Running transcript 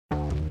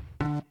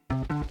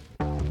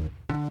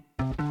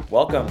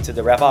Welcome to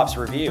the RevOps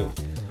Review.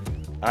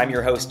 I'm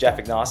your host, Jeff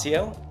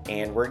Ignacio,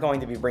 and we're going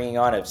to be bringing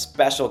on a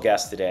special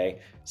guest today,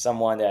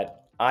 someone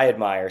that I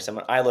admire,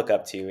 someone I look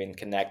up to and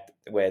connect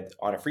with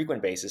on a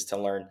frequent basis to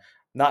learn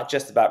not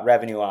just about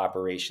revenue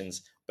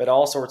operations, but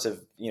all sorts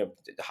of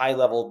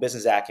high-level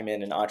business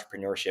acumen and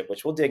entrepreneurship,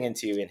 which we'll dig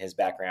into in his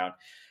background.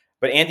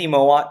 But Andy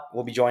Mowat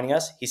will be joining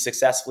us. He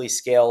successfully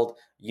scaled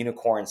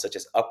unicorns such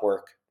as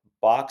Upwork,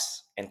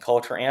 Box, and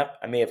Culture Amp.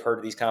 I may have heard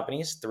of these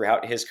companies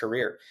throughout his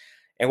career.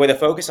 And with a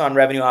focus on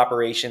revenue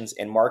operations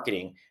and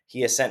marketing,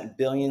 he has sent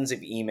billions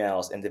of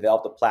emails and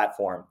developed a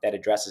platform that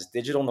addresses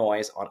digital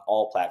noise on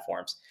all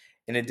platforms.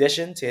 In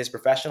addition to his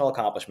professional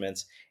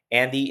accomplishments,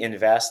 Andy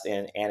invests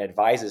in and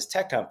advises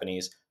tech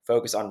companies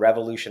focused on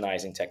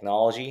revolutionizing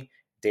technology,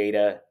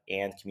 data,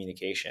 and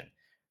communication.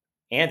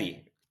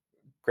 Andy,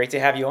 great to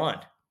have you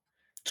on.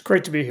 It's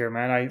great to be here,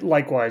 man. I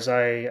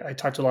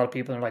talk to a lot of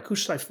people and they're like, who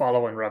should I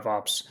follow in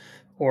RevOps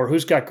or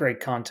who's got great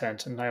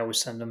content? And I always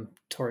send them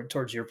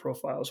towards your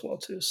profile as well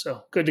too.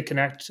 So good to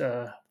connect.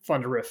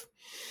 Fun to riff.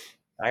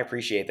 I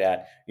appreciate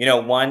that.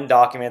 One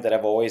document that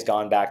I've always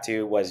gone back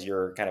to was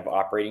your kind of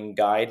operating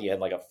guide. You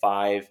had like a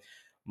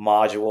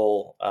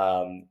 5-module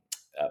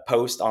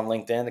post on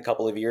LinkedIn a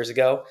couple of years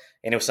ago,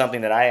 and it was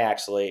something that I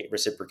actually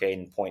reciprocate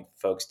and point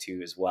folks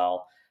to as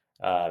well.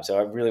 So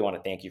I really want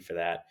to thank you for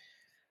that.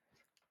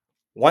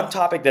 One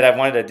topic that I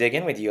wanted to dig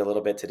in with you a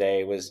little bit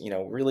today was,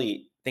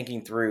 really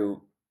thinking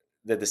through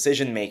the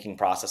decision-making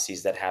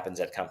processes that happens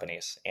at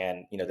companies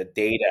and, the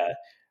data.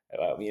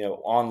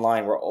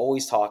 Online, we're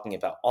always talking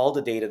about all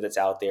the data that's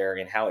out there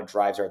and how it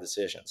drives our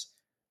decisions.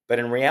 But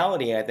in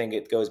reality, I think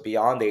it goes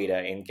beyond data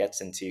and gets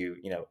into,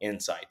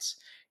 insights.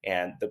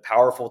 And the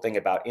powerful thing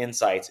about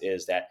insights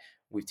is that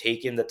we've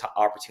taken the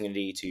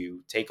opportunity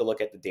to take a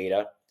look at the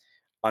data,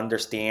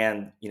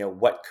 understand,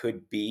 what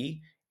could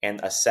be, and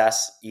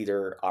assess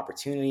either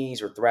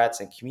opportunities or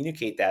threats and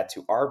communicate that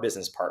to our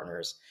business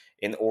partners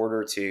in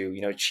order to,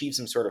 achieve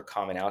some sort of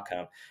common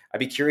outcome. I'd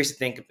be curious to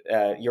think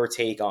your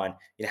take on,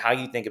 how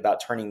you think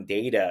about turning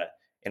data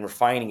and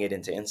refining it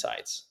into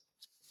insights.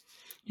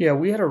 Yeah,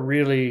 we had a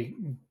really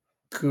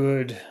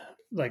good,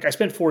 I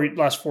spent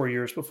last 4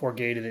 years before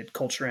Gated at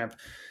Culture Amp.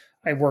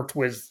 I worked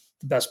with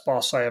the best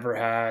boss I ever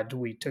had.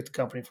 We took the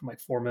company from like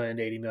 4 million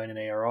to 80 million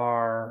in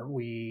ARR.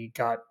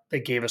 They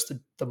gave us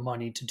the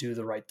money to do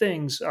the right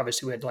things.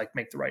 Obviously we had to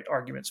make the right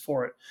arguments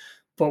for it.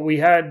 But we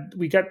had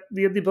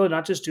the ability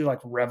not just do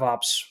like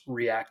RevOps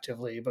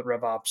reactively, but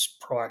RevOps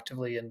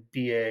proactively and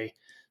be a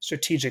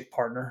strategic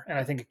partner. And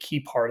I think a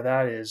key part of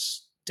that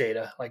is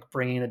data, like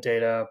bringing the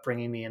data,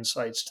 bringing the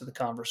insights to the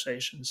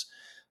conversations.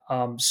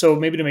 So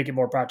maybe to make it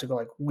more practical,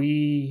 I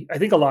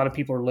think a lot of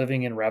people are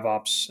living in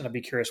RevOps, and I'd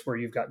be curious where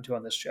you've gotten to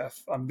on this,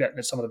 Jeff. I'm getting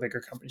at some of the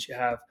bigger companies you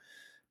have,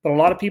 but a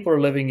lot of people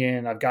are living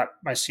in, I've got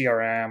my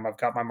CRM, I've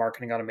got my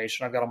marketing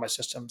automation, I've got all my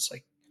systems,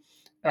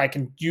 and I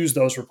can use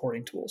those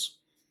reporting tools.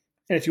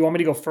 And if you want me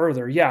to go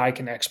further, yeah, I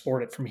can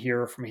export it from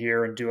here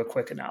and do a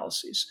quick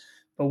analysis.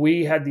 But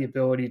we had the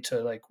ability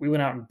to we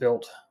went out and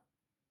built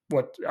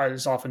what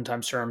is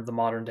oftentimes termed the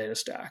modern data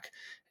stack.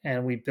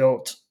 And we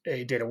built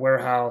a data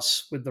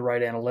warehouse with the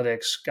right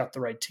analytics, got the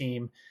right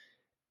team.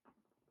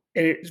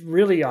 And it's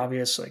really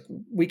obvious,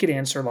 we could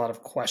answer a lot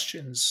of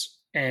questions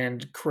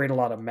and create a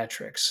lot of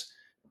metrics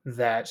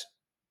that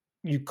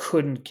you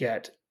couldn't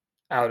get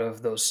out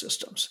of those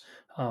systems.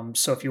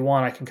 So if you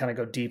want, I can kind of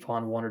go deep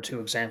on one or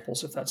two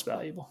examples if that's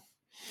valuable.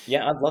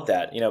 Yeah, I'd love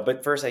that.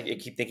 But first I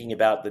keep thinking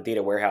about the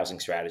data warehousing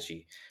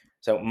strategy.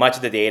 So much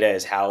of the data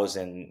is housed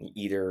in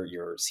either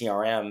your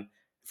CRM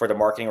for the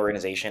marketing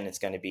organization. It's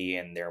going to be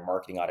in their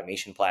marketing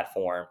automation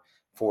platform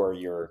for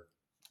your,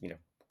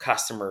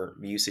 customer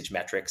usage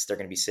metrics. They're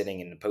going to be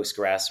sitting in the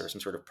Postgres or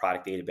some sort of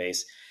product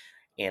database.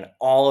 And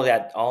all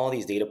of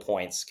these data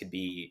points could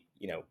be,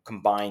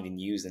 combined and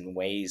used in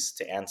ways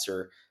to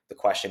answer the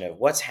question of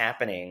what's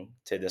happening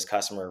to this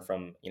customer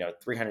from,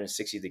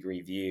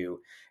 360-degree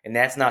view. And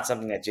that's not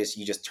something that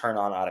you just turn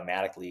on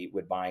automatically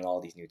with buying all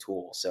these new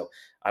tools. So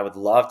I would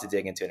love to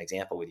dig into an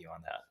example with you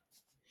on that.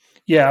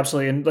 Yeah,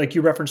 absolutely. And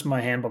you referenced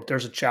my handbook,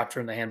 there's a chapter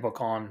in the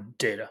handbook on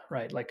data,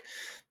 right?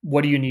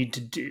 What do you need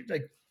to do?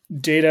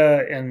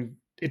 Data, and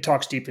it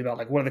talks deeply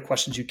about what are the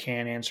questions you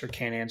can answer,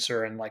 can't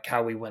answer, and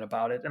how we went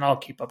about it. And I'll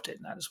keep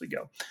updating that as we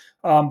go.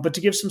 But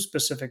to give some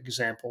specific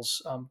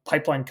examples,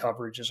 pipeline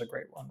coverage is a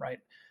great one, right?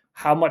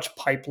 How much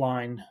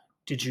pipeline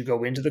did you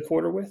go into the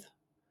quarter with?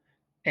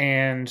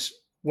 And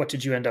what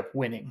did you end up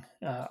winning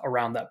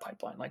around that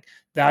pipeline?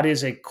 That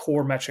is a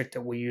core metric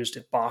that we used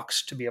at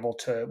Box to be able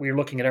to, we were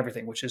looking at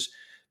everything, which is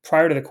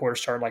prior to the quarter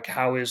start,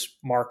 how is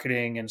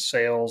marketing and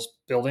sales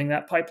building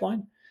that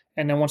pipeline?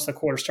 And then once the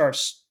quarter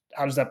starts,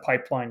 how does that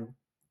pipeline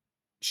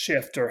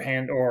shift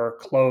or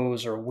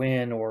close or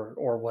win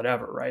or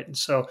whatever, right? And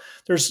so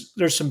there's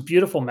some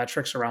beautiful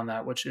metrics around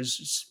that, which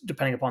is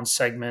depending upon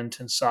segment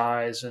and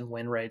size and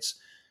win rates,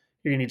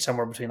 you're gonna need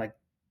somewhere between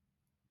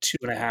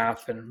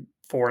 2.5 and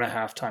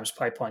 4.5 times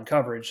pipeline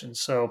coverage. And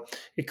so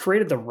it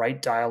created the right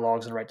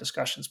dialogues and right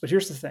discussions. But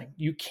here's the thing,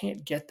 you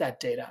can't get that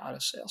data out of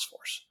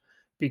Salesforce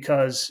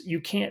because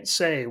you can't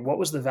say what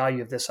was the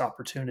value of this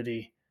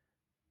opportunity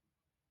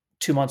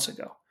 2 months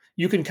ago.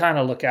 You can kind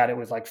of look at it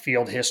with like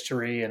field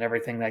history and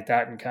everything like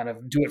that and kind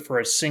of do it for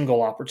a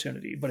single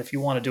opportunity. But if you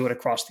want to do it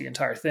across the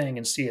entire thing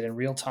and see it in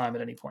real time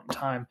at any point in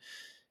time,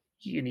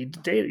 you need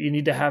the data. You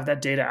need to have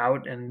that data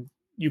out, and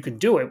you can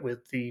do it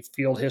with the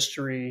field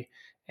history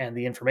and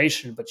the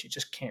information, but you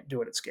just can't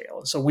do it at scale.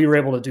 And so we were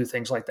able to do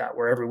things like that,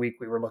 where every week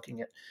we were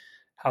looking at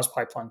how's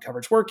pipeline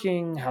coverage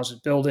working, how's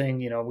it building.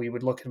 We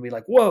would look and be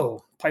like,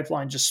 whoa,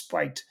 pipeline just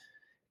spiked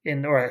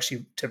in, or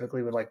actually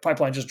typically would like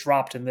pipeline just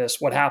dropped in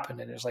this. What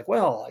happened? And it's like,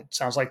 well, it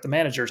sounds like the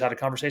managers had a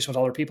conversation with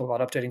all their people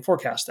about updating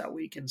forecasts that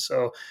week. And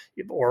so,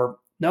 or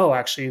no,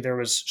 actually there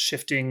was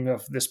shifting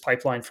of this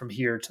pipeline from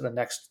here to the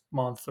next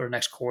month or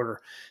next quarter.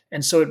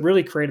 And so it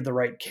really created the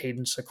right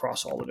cadence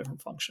across all the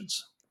different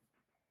functions.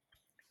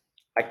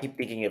 I keep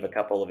thinking of a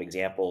couple of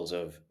examples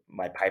of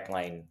my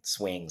pipeline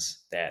swings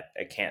that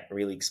I can't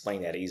really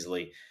explain that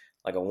easily.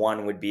 Like a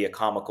one would be a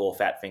comical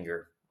fat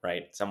finger,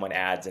 right? Someone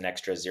adds an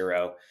extra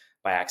zero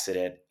by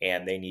accident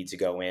and they need to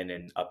go in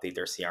and update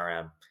their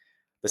CRM.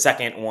 The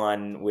second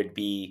one would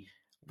be,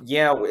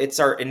 yeah, it's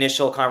our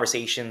initial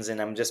conversations,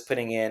 and I'm just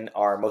putting in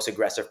our most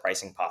aggressive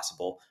pricing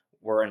possible.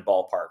 We're in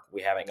ballpark.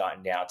 We haven't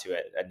gotten down to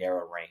a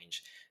narrow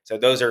range. So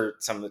those are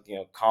some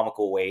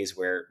comical ways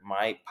where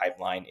my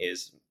pipeline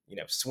is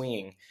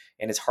swinging,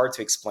 and it's hard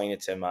to explain it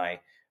to my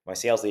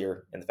sales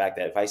leader. And the fact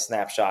that if I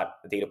snapshot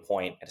a data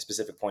point at a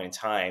specific point in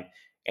time,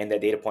 and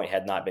that data point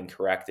had not been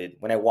corrected,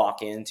 when I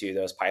walk into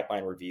those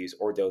pipeline reviews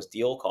or those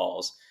deal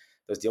calls,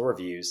 those deal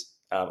reviews,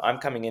 I'm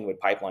coming in with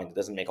pipeline that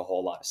doesn't make a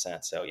whole lot of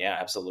sense. So yeah,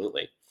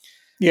 absolutely.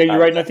 Yeah, you're Um,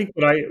 right. And I think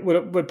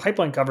what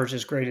pipeline coverage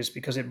is great is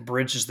because it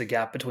bridges the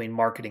gap between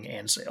marketing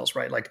and sales,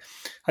 right? Like,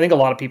 I think a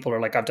lot of people are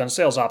like, I've done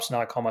sales ops,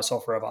 now I call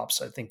myself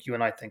RevOps. I think you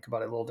and I think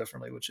about it a little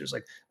differently, which is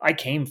like, I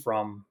came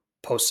from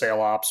post sale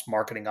ops,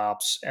 marketing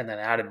ops, and then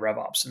added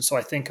RevOps. And so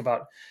I think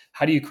about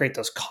how do you create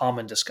those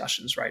common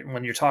discussions, right? And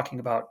when you're talking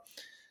about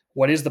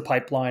what is the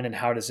pipeline and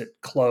how does it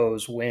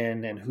close,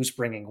 when, and who's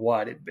bringing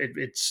what,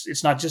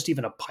 it's not just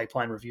even a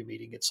pipeline review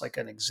meeting. It's like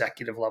an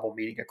executive level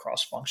meeting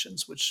across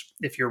functions, which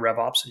if you're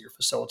RevOps and you're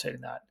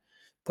facilitating that,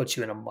 puts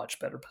you in a much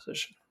better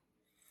position.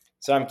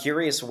 so I'm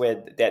curious,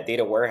 with that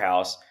data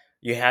warehouse,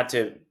 you had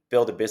to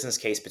build a business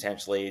case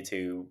potentially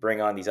to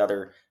bring on these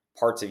other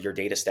parts of your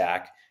data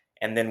stack.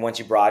 And then once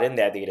you brought in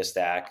that data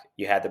stack,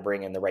 you had to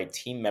bring in the right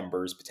team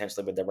members,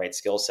 potentially with the right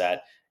skill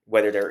set,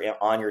 whether they're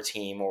on your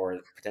team or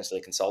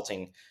potentially a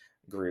consulting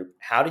group.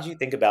 How did you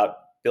think about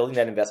building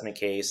that investment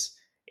case?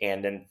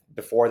 And then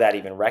before that,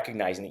 even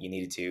recognizing that you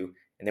needed to.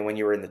 And then when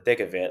you were in the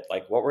thick of it,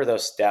 like what were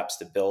those steps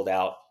to build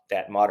out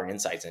that modern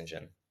insights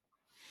engine?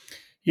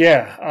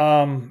 Yeah,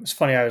 it's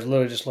funny. I was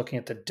literally just looking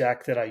at the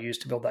deck that I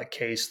used to build that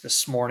case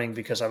this morning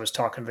because I was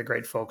talking to the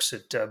great folks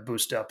at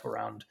Boost Up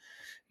around,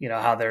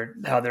 how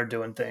they're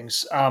doing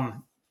things.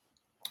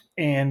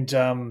 And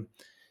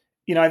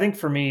I think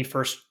for me,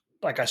 first,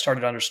 like I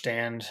started to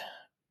understand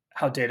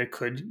how data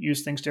could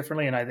use things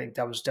differently. And I think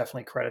that was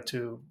definitely credit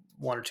to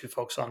one or two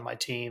folks on my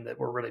team that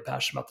were really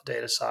passionate about the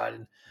data side.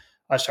 And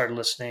I started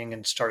listening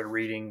and started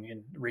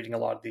reading a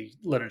lot of the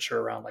literature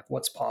around like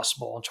what's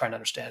possible and trying to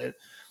understand it.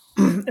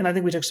 And I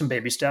think we took some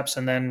baby steps.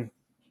 And then,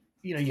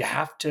 you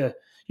have to,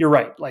 you're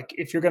right. Like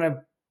if you're going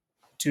to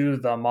do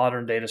the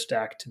modern data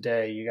stack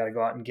today, you got to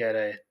go out and get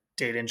a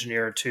data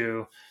engineer or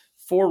two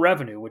for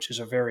revenue, which is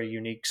a very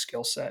unique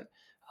skill set.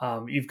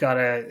 You've got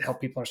to help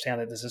people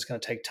understand that this is going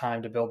to take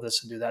time to build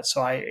this and do that.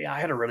 So I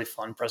had a really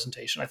fun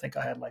presentation. I think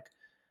I had like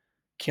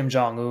Kim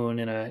Jong Un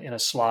in a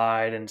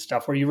slide and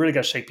stuff where you really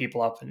got to shake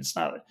people up. And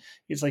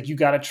it's like you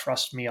got to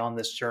trust me on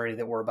this journey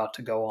that we're about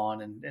to go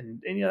on.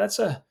 And that's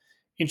a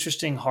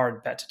interesting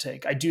hard bet to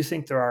take. I do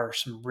think there are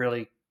some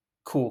really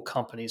cool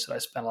companies that I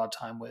spend a lot of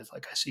time with.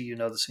 Like I see,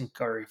 the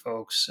Syncari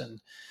folks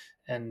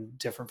and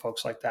different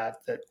folks like that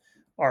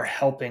are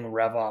helping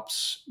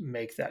RevOps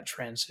make that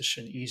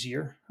transition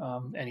easier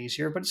and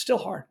easier, but it's still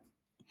hard.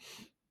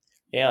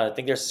 Yeah, I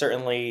think there's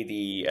certainly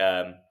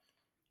the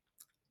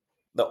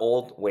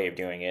old way of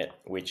doing it,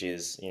 which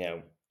is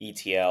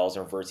ETLs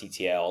or reverse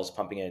ETLs,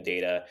 pumping in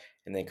data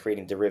and then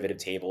creating derivative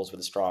tables with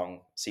a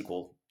strong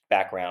SQL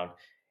background.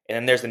 And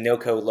then there's the no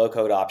code, low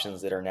code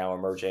options that are now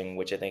emerging,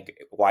 which I think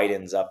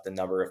widens up the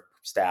number of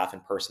staff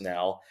and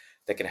personnel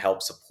that can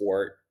help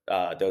support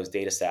those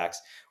data stacks,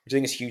 which I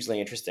think is hugely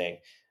interesting.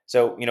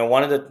 So,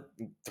 one of the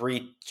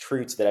three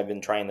truths that I've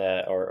been trying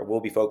to, or will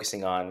be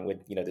focusing on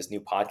with, this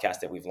new podcast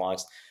that we've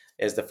launched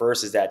is the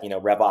first is that,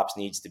 RevOps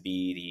needs to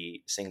be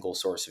the single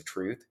source of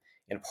truth.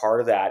 And part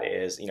of that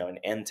is, an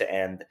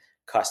end-to-end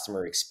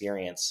customer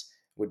experience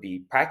would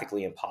be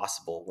practically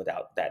impossible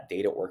without that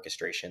data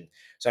orchestration.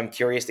 So I'm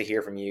curious to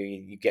hear from you.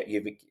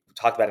 You've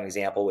talked about an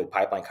example with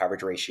pipeline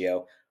coverage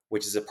ratio,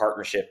 which is a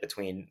partnership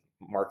between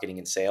marketing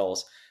and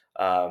sales.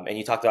 And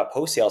you talked about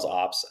post-sales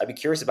ops. I'd be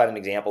curious about an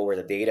example where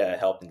the data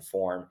helped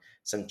inform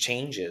some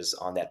changes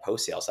on that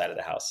post-sale side of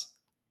the house.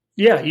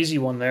 Yeah, easy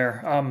one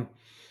there.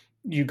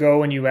 You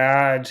go and you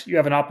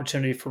have an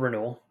opportunity for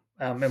renewal.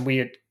 And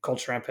we at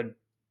Culture Amp had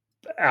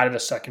added a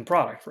second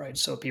product, right?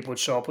 So people would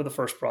show up with the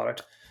first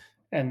product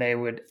and they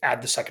would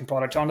add the second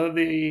product onto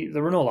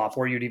the renewal op,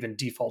 or you'd even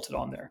default it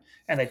on there.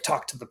 And they'd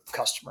talk to the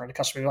customer, and the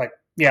customer would be like,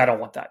 yeah, I don't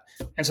want that.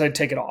 And so they'd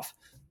take it off.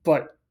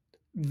 But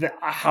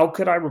how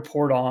could I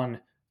report on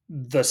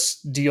the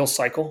deal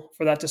cycle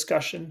for that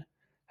discussion?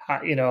 How,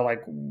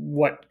 like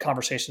what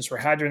conversations were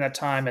had during that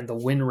time and the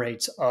win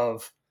rates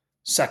of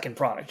second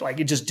product. Like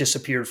it just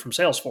disappeared from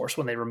Salesforce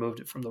when they removed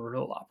it from the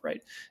renewal op,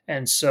 right?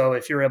 And so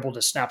if you're able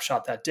to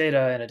snapshot that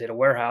data in a data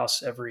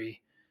warehouse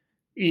every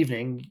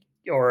evening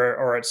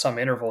or at some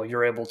interval,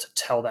 you're able to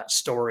tell that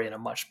story in a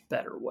much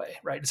better way,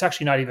 right? It's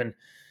actually not even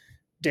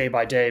day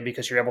by day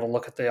because you're able to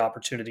look at the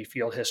opportunity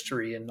field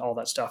history and all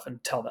that stuff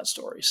and tell that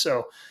story.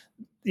 So,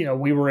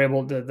 we were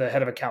able to, the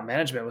head of account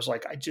management was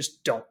like, I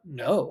just don't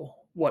know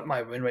what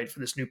my win rate for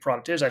this new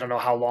product is. I don't know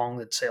how long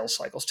the sales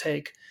cycles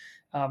take.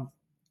 Um,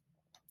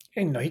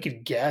 and, he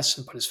could guess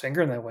and put his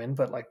finger in the wind,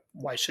 but like,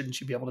 why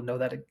shouldn't you be able to know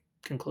that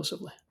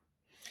conclusively?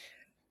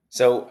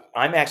 So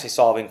I'm actually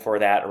solving for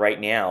that right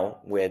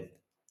now with,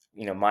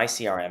 my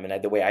CRM.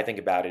 And the way I think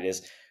about it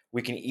is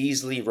we can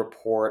easily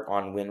report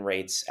on win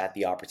rates at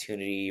the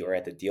opportunity or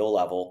at the deal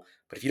level.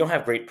 But if you don't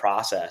have great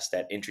process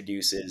that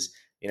introduces,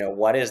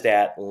 what is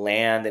that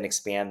land and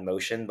expand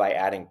motion by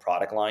adding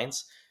product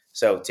lines?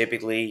 So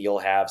typically you'll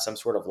have some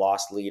sort of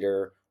loss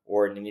leader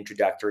or an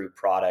introductory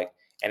product,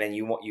 and then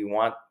you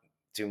want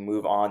to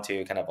move on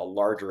to kind of a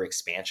larger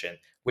expansion,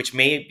 which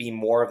may be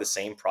more of the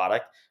same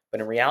product,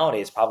 but in reality,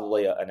 it's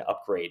probably an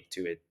upgrade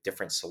to a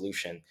different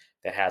solution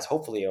that has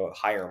hopefully a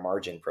higher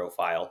margin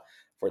profile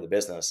for the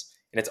business.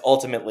 And it's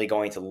ultimately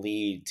going to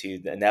lead to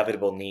the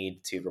inevitable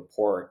need to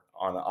report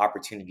on the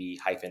opportunity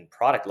hyphen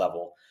product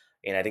level.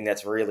 And I think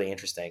that's really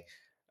interesting.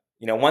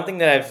 One thing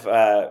that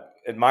I've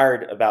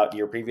admired about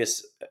your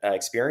previous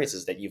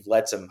experiences that you've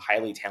led some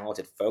highly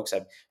talented folks.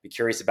 I'd be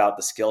curious about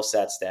the skill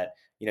sets that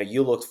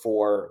you looked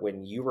for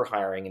when you were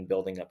hiring and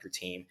building up your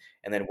team,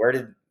 and then where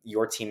did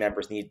your team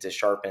members need to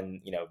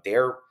sharpen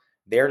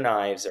their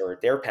knives or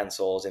their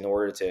pencils in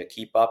order to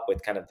keep up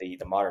with kind of the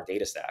modern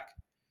data stack.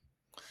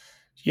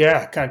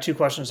 Yeah, kind of two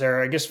questions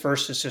there. I guess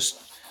first is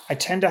just I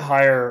tend to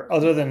hire,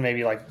 other than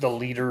maybe like the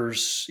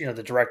leaders,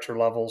 the director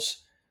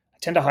levels, I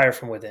tend to hire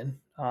from within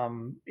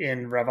in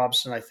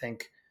RevOps, and I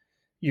think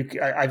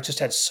I've just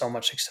had so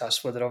much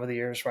success with it over the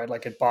years, right?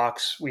 Like at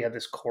Box, we had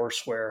this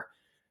course where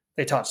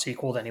they taught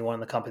SQL to anyone in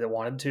the company that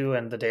wanted to,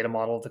 and the data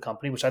model of the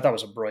company, which I thought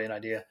was a brilliant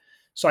idea.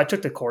 So I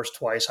took the course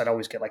twice. I'd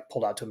always get like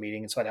pulled out to a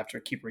meeting, and so I'd have to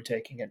keep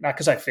retaking it. Not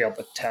because I failed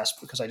the test,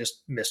 because I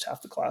just missed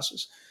half the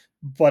classes.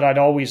 But I'd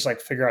always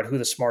like figure out who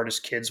the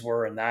smartest kids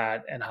were in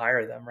that and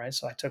hire them, right?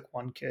 So I took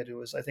one kid who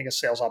was, I think, a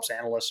sales ops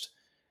analyst,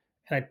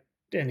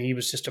 and he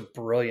was just a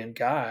brilliant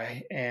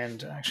guy.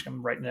 And actually,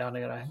 I'm writing down.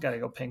 I gotta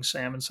go ping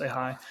Sam and say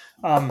hi.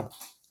 Um,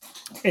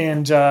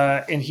 and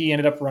he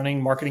ended up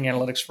running marketing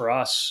analytics for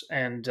us,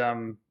 and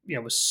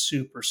was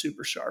super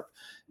super sharp.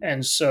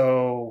 And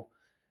so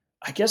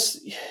I guess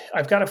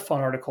I've got a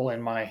fun article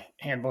in my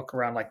handbook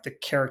around like the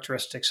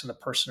characteristics and the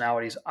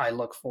personalities I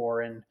look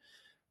for in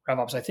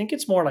RevOps. I think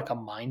it's more like a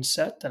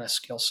mindset than a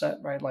skill set,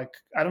 right? Like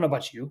I don't know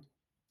about you,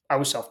 I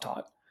was self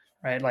taught,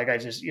 right? Like I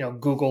just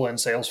Google and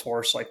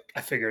Salesforce, like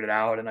I figured it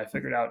out, and I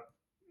figured out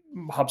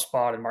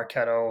HubSpot and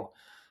Marketo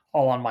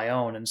all on my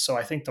own. And so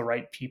I think the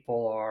right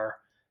people are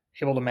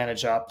able to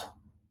manage up,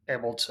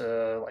 able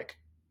to like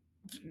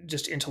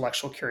just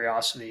intellectual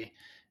curiosity,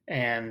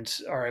 and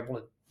are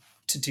able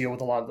to deal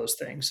with a lot of those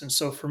things. And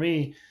so for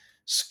me,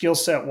 skill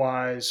set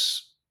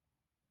wise,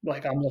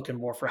 like I'm looking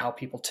more for how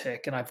people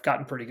tick, and I've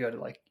gotten pretty good at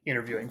like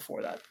interviewing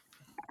for that.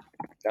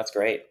 That's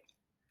great.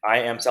 I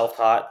am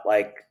self-taught,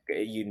 like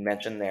you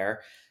mentioned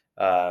there.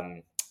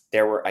 Um,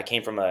 I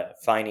came from a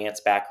finance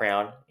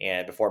background,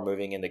 and before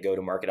moving into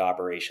go-to-market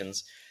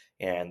operations,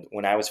 and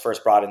when I was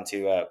first brought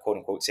into a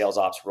quote-unquote sales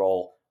ops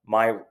role,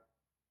 my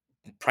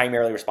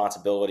primarily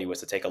responsibility was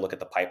to take a look at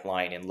the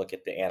pipeline and look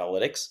at the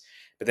analytics.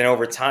 But then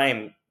over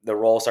time, the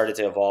role started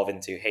to evolve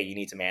into, hey, you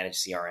need to manage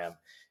CRM.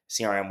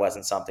 CRM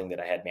wasn't something that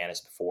I had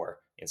managed before,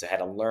 and so I had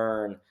to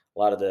learn a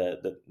lot of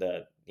the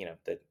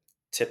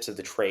tips of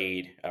the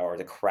trade or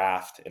the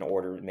craft in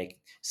order to make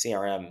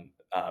CRM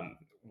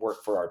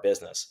work for our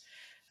business.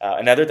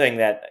 Another thing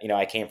that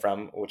I came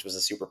from, which was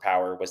a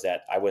superpower, was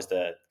that I was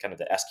the kind of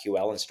the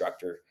SQL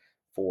instructor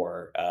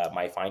for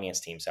my finance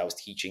team. So I was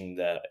teaching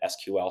the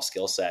SQL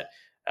skill set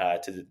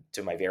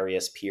to my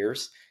various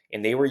peers,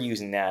 and they were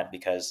using that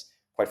because,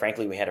 quite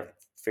frankly, we had a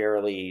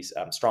fairly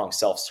strong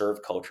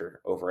self-serve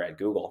culture over at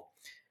Google,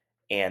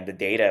 and the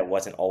data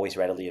wasn't always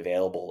readily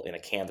available in a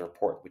canned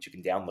report, which you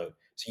can download.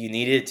 So you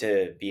needed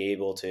to be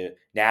able to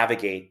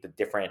navigate the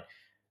different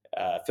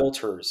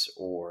filters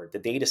or the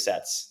data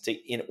sets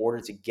in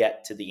order to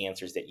get to the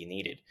answers that you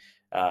needed.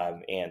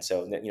 And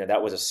so,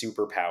 that was a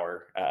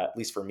superpower, at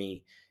least for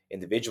me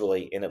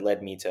individually, and it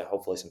led me to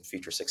hopefully some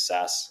future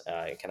success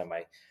in kind of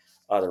my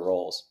other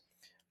roles.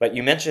 But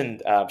you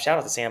mentioned, shout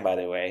out to Sam, by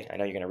the way. I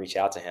know you're going to reach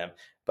out to him,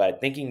 but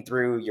thinking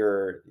through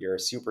your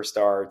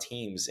superstar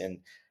teams, and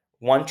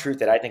one truth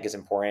that I think is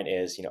important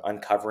is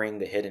uncovering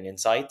the hidden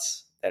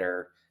insights that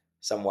are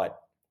somewhat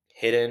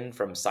hidden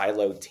from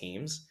siloed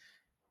teams.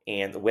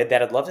 And with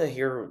that, I'd love to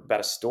hear about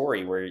a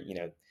story where,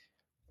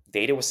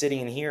 data was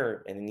sitting in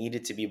here and it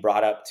needed to be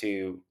brought up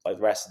to like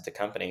the rest of the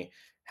company.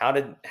 How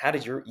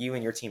did you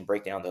and your team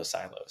break down those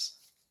silos?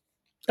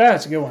 Yeah,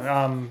 that's a good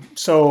one.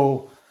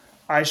 So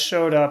I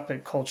showed up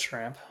at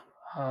Culture Amp,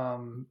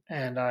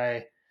 and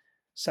I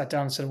sat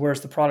down and said,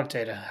 "Where's the product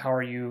data? How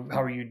are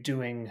you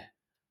doing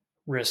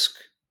risk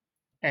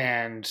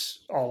and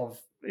all of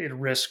it,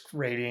 risk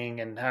rating,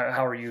 and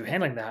how are you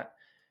handling that?"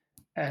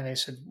 And they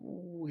said,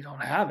 "We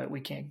don't have it.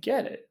 We can't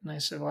get it." And I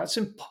said, "Well, that's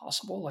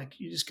impossible. Like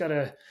you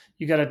gotta."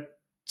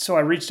 So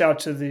I reached out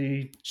to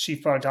the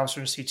chief product officer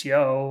and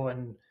CTO,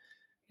 and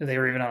they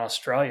were even in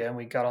Australia, and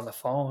we got on the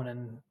phone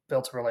and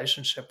built a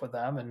relationship with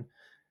them, and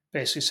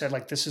basically said,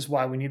 like, this is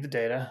why we need the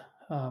data.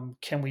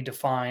 Can we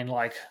define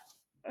like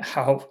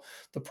how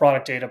the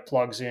product data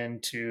plugs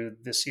into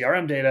the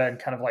CRM data, and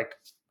kind of like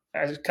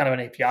as kind of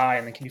an API,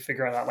 and then can you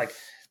figure out like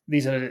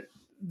these are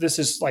this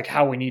is like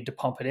how we need to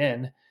pump it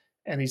in,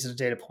 and these are the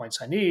data points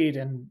I need.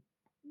 And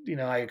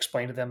I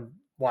explained to them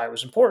why it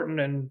was important,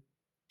 and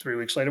 3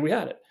 weeks later we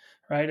had it,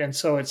 right? And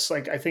so it's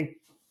like, I think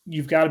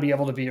you've got to be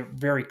able to be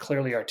very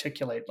clearly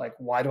articulate, like,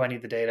 why do I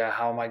need the data?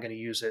 How am I going to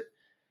use it?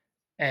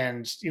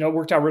 And it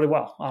worked out really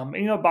well.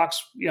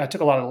 Box, I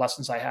took a lot of the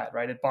lessons I had,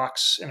 right, at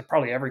Box, and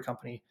probably every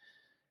company.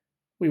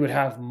 We would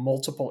have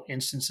multiple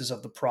instances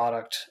of the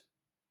product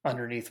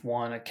underneath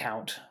one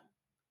account,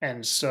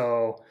 and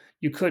so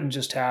you couldn't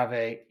just have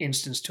a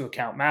instance to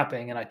account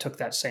mapping. And I took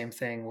that same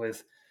thing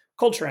with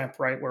Culture Amp,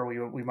 right, where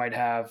we might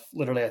have,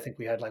 literally, I think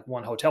we had like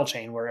one hotel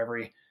chain where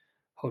every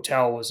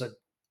hotel was a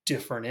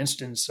different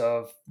instance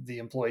of the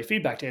employee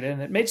feedback data,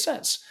 and it made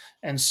sense.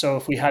 And so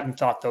if we hadn't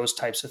thought those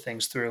types of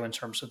things through in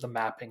terms of the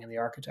mapping and the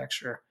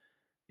architecture,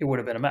 it would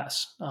have been a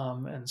mess.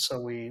 And so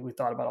we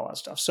thought about all that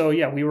stuff. So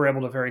yeah, we were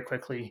able to very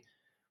quickly,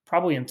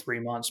 probably in 3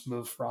 months,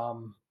 move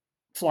from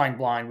flying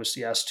blind with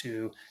CS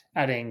to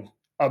adding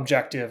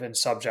objective and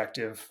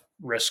subjective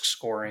risk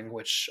scoring,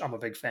 which I'm a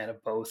big fan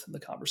of both in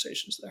the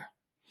conversations there.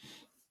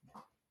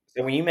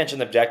 So when you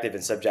mentioned objective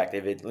and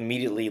subjective, it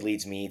immediately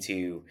leads me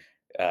to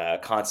a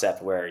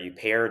concept where you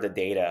pair the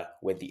data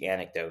with the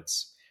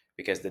anecdotes,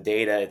 because the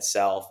data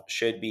itself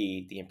should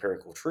be the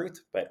empirical truth,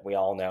 but we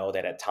all know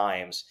that at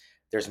times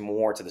there's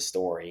more to the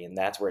story, and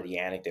that's where the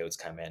anecdotes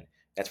come in.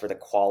 That's where the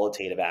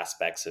qualitative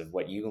aspects of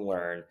what you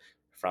learn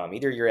from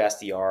either your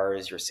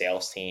SDRs, your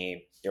sales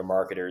team, your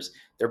marketers,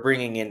 they're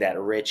bringing in that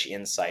rich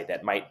insight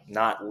that might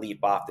not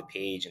leap off the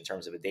page in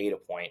terms of a data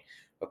point,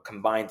 but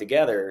combined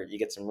together, you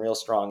get some real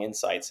strong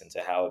insights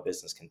into how a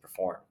business can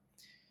perform.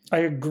 I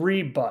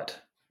agree, but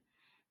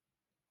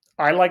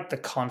I like the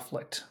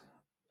conflict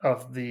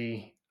of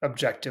the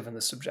objective and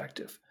the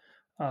subjective.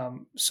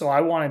 So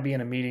I want to be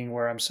in a meeting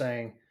where I'm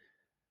saying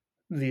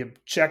the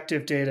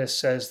objective data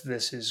says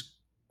this is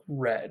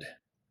red.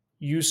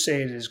 You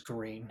say it is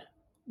green.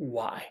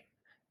 Why?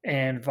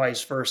 And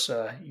vice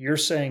versa. You're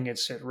saying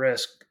it's at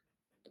risk.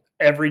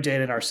 Every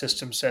data in our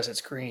system says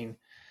it's green.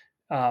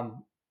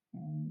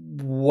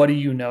 What do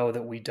you know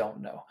that we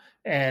don't know?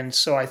 And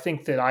so I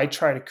think that I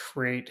try to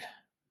create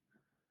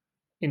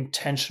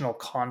intentional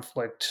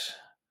conflict,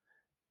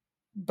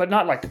 but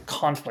not like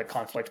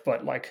conflict,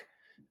 but like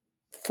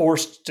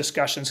forced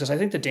discussions. Because I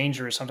think the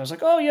danger is sometimes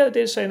like, oh yeah, the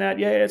data's saying that.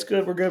 Yeah, yeah, it's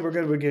good. We're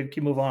good.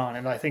 Keep moving on.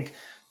 And I think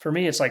for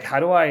me, it's like, how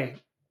do I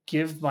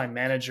give my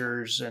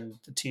managers and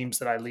the teams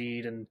that I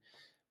lead and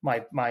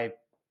my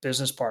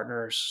business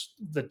partners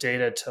the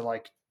data to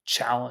like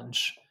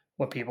challenge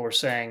what people are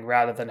saying,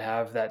 rather than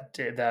have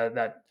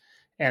that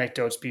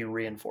anecdotes be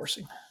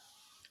reinforcing.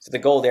 So the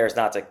goal there is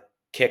not to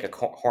kick a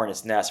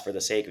hornet's nest for the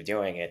sake of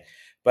doing it,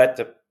 but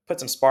to put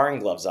some sparring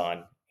gloves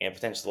on and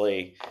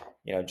potentially,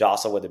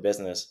 jostle with the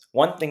business.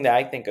 One thing that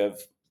I think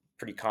of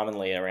pretty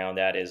commonly around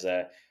that is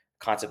a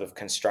concept of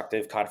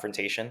constructive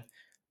confrontation.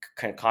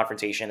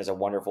 Confrontation is a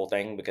wonderful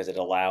thing because it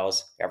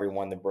allows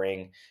everyone to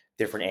bring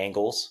different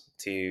angles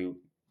to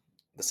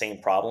the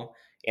same problem,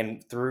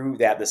 and through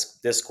that this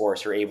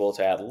discourse you're able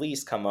to at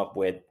least come up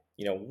with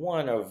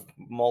one of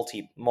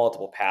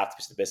multiple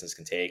paths the business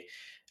can take,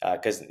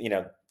 because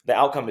the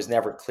outcome is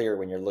never clear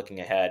when you're looking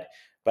ahead,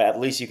 but at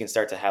least you can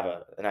start to have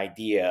an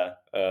idea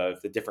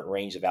of the different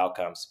range of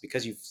outcomes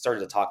because you've started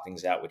to talk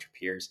things out with your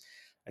peers.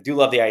 I do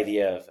love the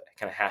idea of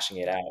kind of hashing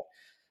it out.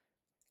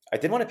 I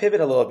did want to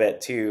pivot a little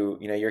bit to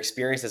your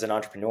experience as an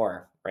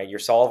entrepreneur, right? You're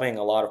solving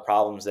a lot of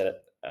problems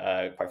that,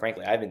 quite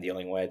frankly, I've been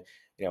dealing with.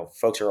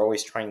 Folks are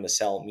always trying to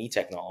sell me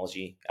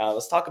technology.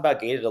 Let's talk about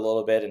Gated a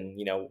little bit, and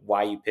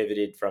why you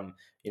pivoted from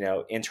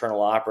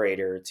internal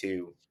operator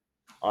to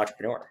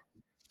entrepreneur.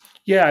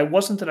 Yeah, it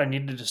wasn't that I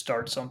needed to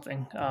start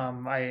something.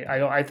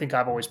 I think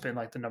I've always been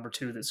like the number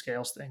two that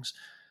scales things.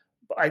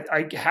 But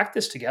I hacked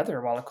this together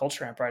while at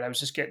Culture Amp, right? I was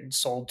just getting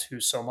sold to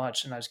so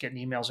much, and I was getting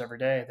emails every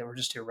day that were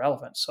just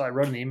irrelevant. So I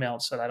wrote an email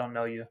and said, "I don't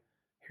know you.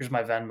 Here's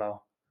my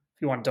Venmo.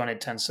 If you want to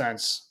donate 10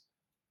 cents,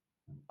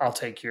 I'll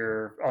take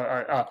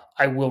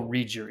I will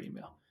read your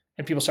email."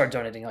 And people started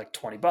donating like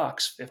 $20,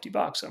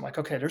 $50. I'm like,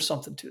 okay, there's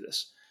something to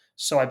this.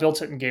 So I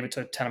built it and gave it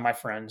to 10 of my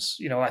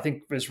friends. I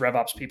think as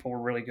RevOps people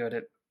were really good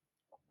at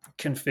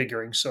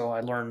configuring. So I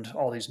learned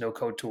all these no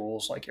code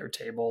tools like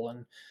Airtable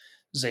and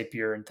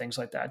Zapier and things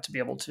like that to be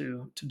able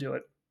to do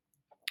it.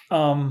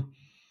 Um,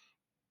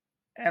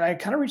 and I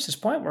kind of reached this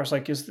point where I was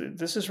like, this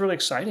is really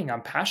exciting.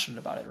 I'm passionate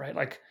about it, right?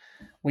 Like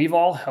we've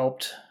all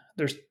helped.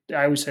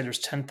 I always say there's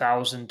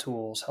 10,000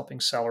 tools helping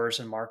sellers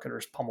and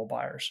marketers pummel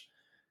buyers.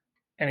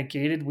 And at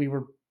Gated,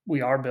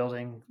 we are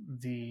building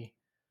the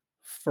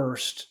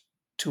first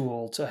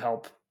tool to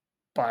help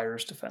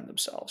buyers defend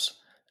themselves.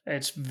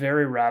 It's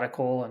very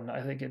radical, and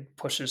I think it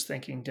pushes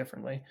thinking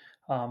differently.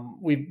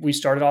 We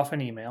started off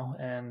in email,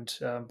 and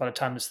by the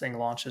time this thing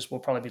launches, we'll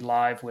probably be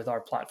live with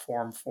our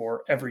platform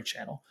for every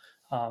channel.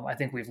 I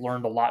think we've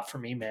learned a lot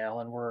from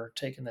email, and we're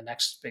taking the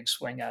next big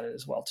swing at it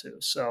as well too.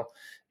 So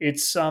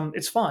it's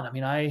fun. I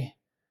mean, I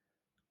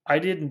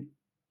didn't.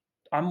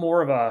 I'm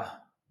more of a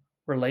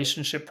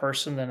relationship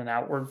person than an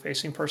outward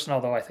facing person,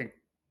 although I think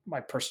my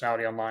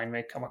personality online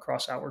may come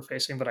across outward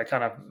facing, but I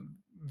kind of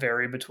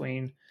vary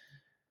between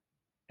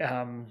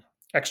um,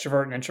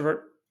 extrovert and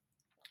introvert.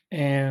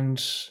 And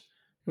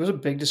it was a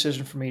big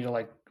decision for me to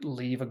like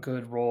leave a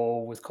good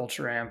role with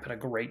Culture Amp and a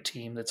great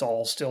team that's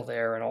all still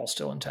there and all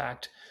still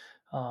intact.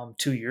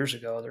 2 years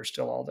ago, they're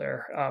still all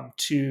there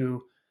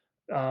to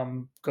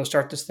go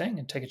start this thing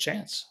and take a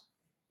chance.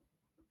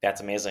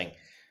 That's amazing.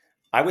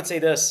 I would say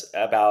this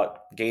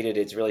about Gated,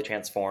 it's really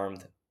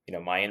transformed,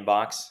 my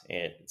inbox.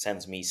 It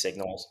sends me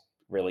signals,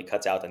 really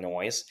cuts out the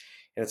noise.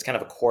 And it's kind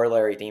of a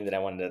corollary theme that I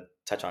wanted to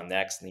touch on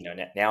next.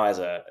 Now as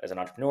an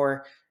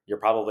entrepreneur, you're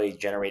probably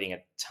generating a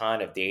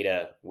ton of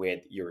data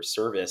with your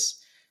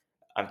service.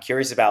 I'm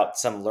curious about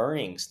some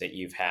learnings that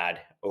you've had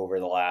over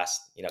the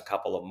last,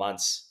 couple of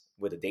months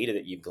with the data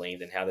that you've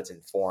gleaned and how that's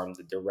informed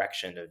the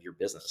direction of your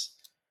business.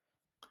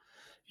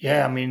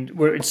 Yeah, I mean,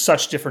 it's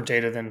such different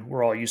data than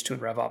we're all used to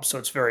in RevOps, so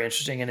it's very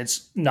interesting, and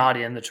it's not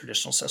in the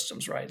traditional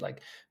systems, right?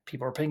 Like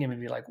people are pinging me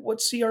and be like, "What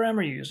CRM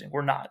are you using?"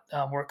 We're not.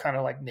 We're kind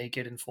of like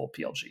naked and full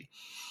PLG.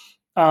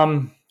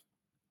 Um,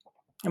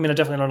 I mean, I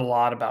definitely learned a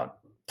lot about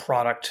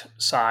product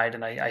side,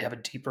 and I have a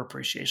deeper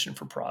appreciation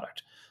for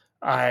product.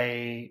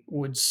 I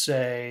would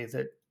say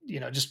that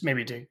just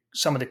maybe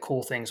some of the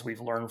cool things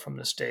we've learned from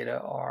this data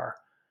are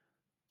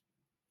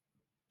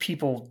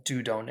people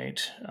do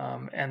donate,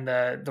 and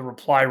the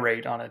reply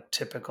rate on a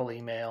typical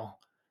email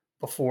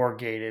before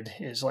gated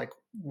is like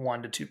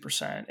 1 to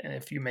 2%, and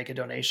if you make a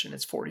donation,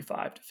 it's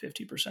 45 to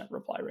 50%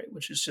 reply rate,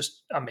 which is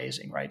just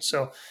amazing, right?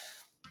 So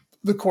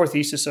the core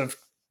thesis of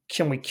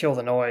can we kill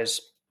the noise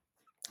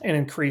and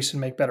increase and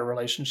make better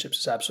relationships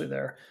is absolutely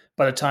there.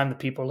 By the time the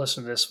people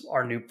listen to this,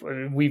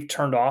 we've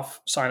turned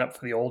off sign up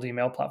for the old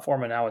email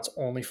platform, and now it's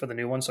only for the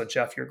new one. So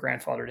Jeff, you're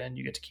grandfathered in;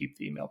 you get to keep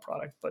the email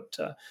product, but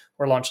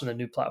we're launching the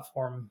new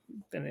platform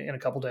in a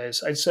couple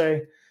days. I'd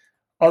say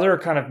other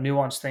kind of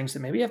nuanced things that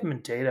maybe haven't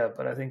been data,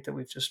 but I think that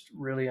we've just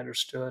really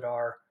understood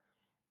are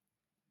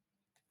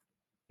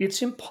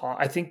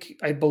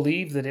I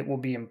believe that it will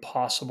be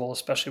impossible,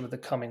 especially with the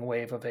coming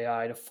wave of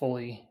AI, to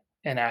fully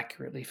and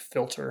accurately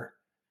filter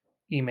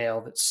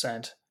email that's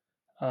sent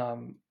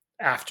um,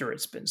 after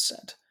it's been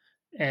sent.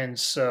 And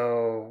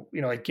so,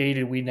 at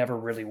Gated, we never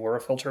really were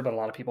a filter, but a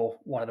lot of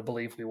people wanted to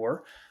believe we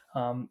were.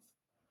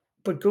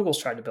 But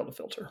Google's tried to build a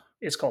filter.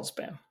 It's called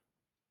spam.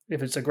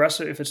 If it's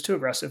aggressive, if it's too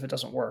aggressive, it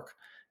doesn't work.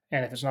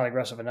 And if it's not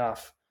aggressive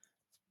enough,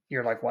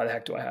 you're like, why the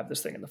heck do I have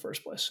this thing in the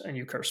first place? And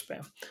you curse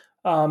spam.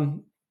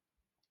 Um,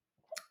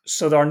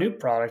 so our new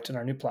product and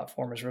our new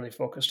platform is really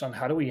focused on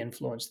how do we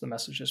influence the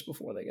messages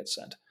before they get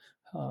sent.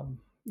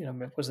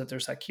 Was that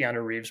there's that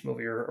Keanu Reeves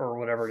movie or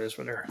whatever it is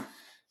where they're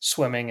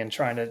swimming and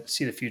trying to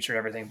see the future and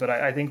everything. But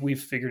I think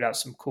we've figured out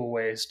some cool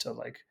ways to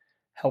like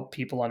help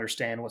people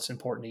understand what's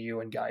important to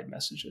you and guide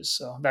messages.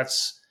 So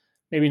that's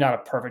maybe not a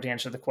perfect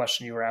answer to the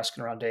question you were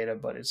asking around data,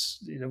 but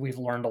we've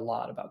learned a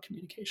lot about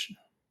communication.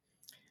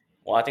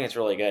 Well, I think it's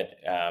really good.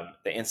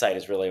 The insight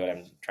is really what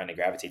I'm trying to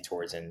gravitate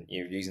towards, and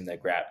you're using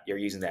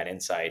that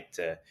insight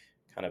to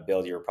kind of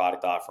build your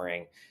product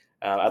offering.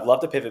 I'd love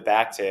to pivot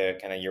back to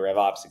kind of your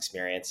RevOps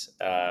experience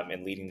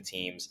and leading the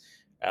teams.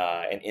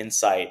 An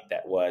insight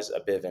that was a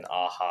bit of an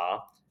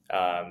aha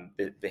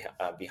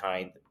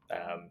behind.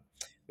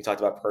 We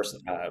talked about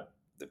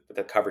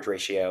the coverage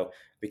ratio.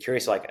 I'd be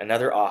curious, like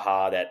another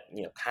aha that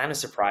kind of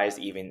surprised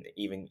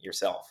even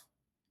yourself.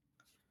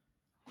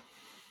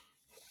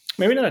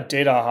 Maybe not a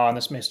data aha, and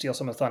this may steal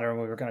some of the thunder,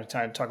 and we were going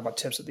to talk about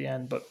tips at the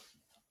end, but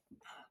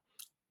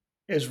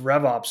as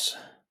RevOps,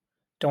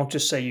 don't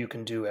just say you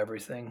can do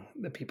everything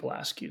that people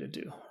ask you to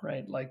do,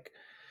 right? Like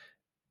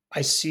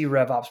I see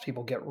RevOps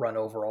people get run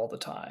over all the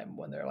time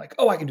when they're like,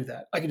 "Oh, I can do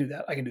that. I can do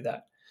that. I can do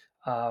that."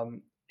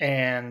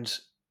 And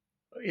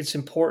it's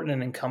important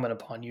and incumbent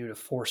upon you to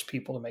force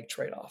people to make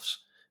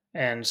trade-offs.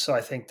 And so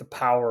I think the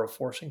power of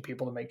forcing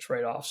people to make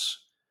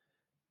trade-offs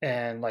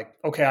and like,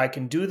 okay, I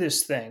can do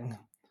this thing,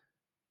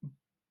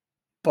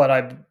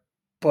 but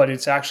but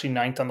it's actually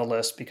ninth on the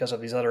list because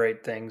of these other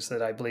eight things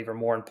that I believe are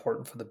more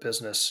important for the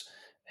business.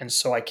 And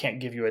so I can't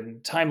give you a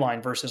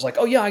timeline versus like,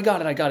 oh yeah, I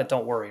got it.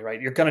 Don't worry,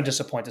 right? You're going to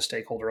disappoint the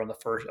stakeholder on the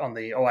first, on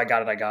the, oh, I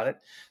got it.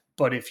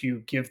 But if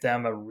you give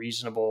them a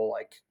reasonable,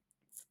 like,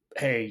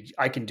 hey,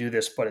 I can do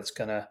this, but it's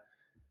going to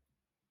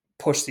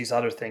push these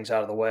other things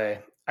out of the way,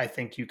 I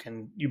think you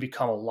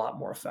become a lot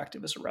more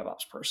effective as a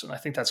RevOps person. I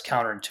think that's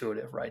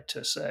counterintuitive, right?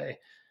 To say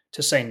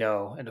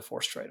no and to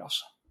force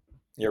trade-offs.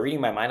 You're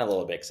reading my mind a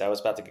little bit because I was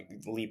about to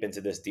leap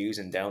into this do's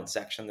and don'ts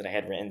section that I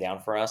had written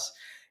down for us.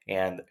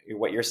 And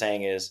what you're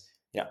saying is,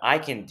 I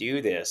can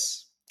do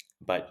this,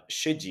 but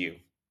should you?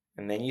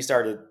 And then you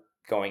started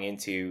going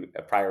into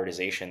a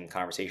prioritization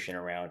conversation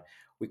around,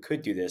 we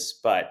could do this,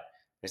 but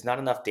there's not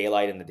enough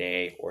daylight in the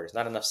day, or there's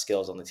not enough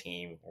skills on the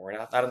team, or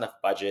not enough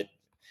budget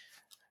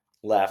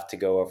left to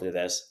go over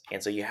this.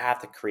 And so you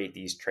have to create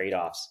these trade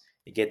offs.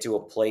 You get to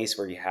a place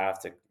where you have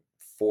to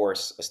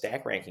force a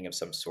stack ranking of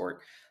some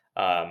sort.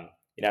 I'm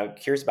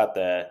curious about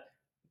the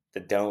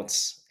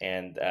don'ts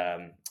and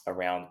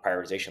around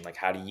prioritization. Like,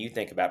 how do you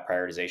think about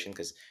prioritization?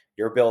 Because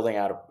you're building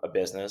out a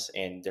business,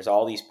 and there's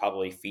all these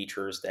probably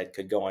features that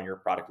could go on your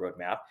product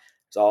roadmap.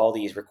 There's all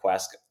these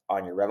requests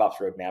on your RevOps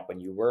roadmap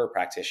when you were a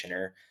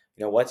practitioner.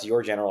 What's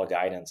your general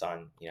guidance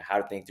on how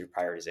to think through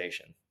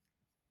prioritization?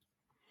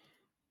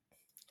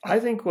 I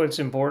think what's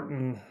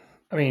important,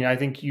 I mean, I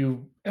think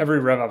every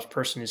RevOps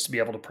person needs to be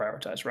able to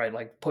prioritize, right?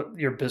 Like put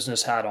your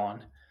business hat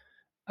on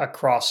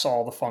across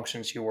all the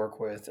functions you work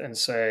with and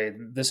say,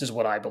 this is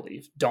what I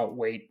believe. Don't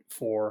wait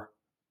for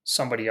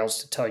somebody else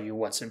to tell you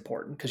what's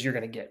important because you're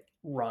going to get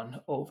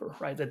run over,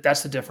 right?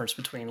 That's the difference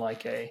between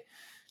like a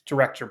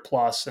director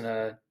plus and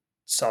a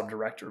sub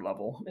director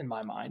level in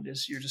my mind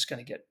is you're just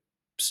going to get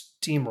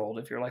steamrolled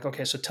if you're like,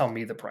 okay, so tell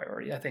me the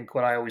priority. I think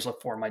what I always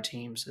look for in my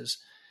teams is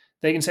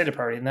they can say the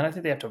priority, and then I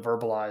think they have to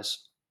verbalize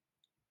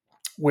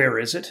where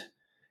is it,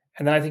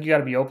 and then I think you got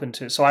to be open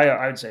to. So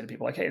I would say to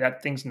people like, hey,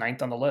 that thing's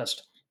ninth on the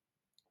list.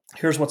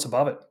 Here's what's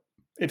above it.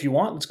 If you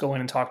want, let's go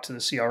in and talk to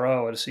the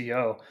CRO or the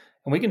CEO,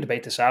 and we can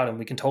debate this out, and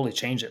we can totally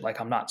change it. Like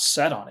I'm not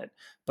set on it,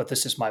 but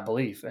this is my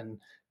belief. And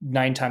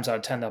 9 times out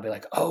of 10, they'll be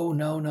like, oh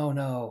no, no,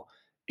 no,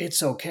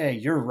 it's okay,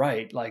 you're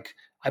right. Like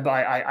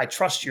I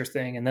trust your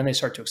thing, and then they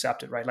start to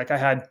accept it, right? Like I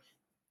had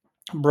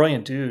a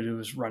brilliant dude who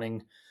was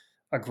running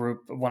a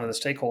group, one of the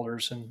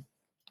stakeholders, and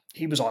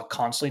he was all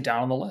constantly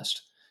down on the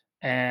list.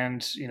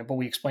 And but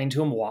we explained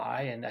to him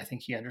why, and I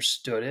think he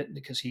understood it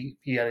because he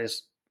had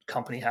his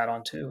company hat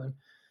on too. And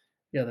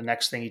the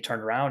next thing he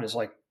turned around is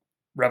like,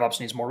 RevOps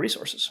needs more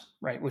resources,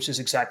 right? Which is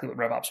exactly what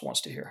RevOps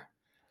wants to hear.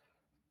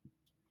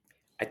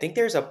 I think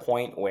there's a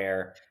point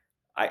where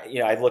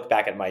I look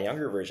back at my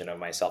younger version of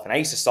myself, and I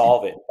used to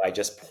solve it by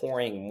just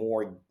pouring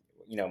more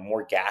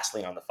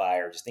gasoline on the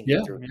fire, just thinking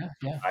Yeah, through, yeah,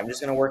 yeah. I'm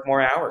just going to work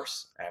more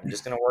hours. I'm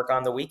just going to work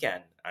on the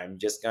weekend. I'm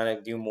just going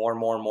to do more and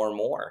more and more and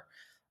more.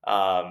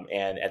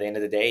 And at the end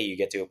of the day, you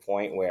get to a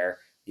point where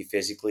you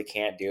physically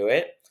can't do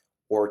it,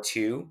 or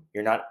two,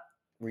 you're not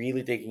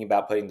really thinking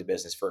about putting the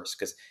business first.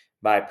 Because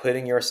by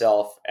putting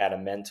yourself at a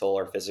mental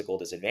or physical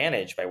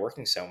disadvantage by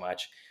working so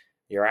much,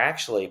 you're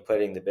actually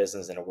putting the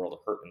business in a world of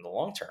hurt in the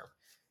long term.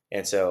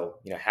 And so,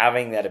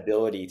 having that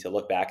ability to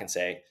look back and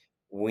say,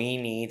 we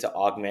need to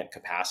augment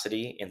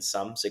capacity in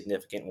some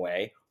significant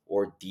way,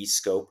 or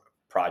de-scope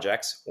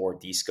projects or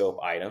de-scope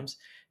items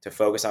to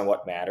focus on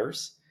what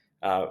matters,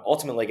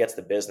 ultimately gets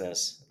the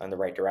business in the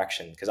right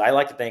direction. Because I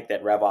like to think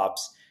that RevOps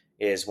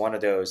is one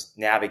of those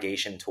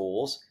navigation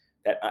tools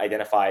that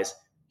identifies,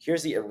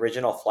 here's the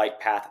original flight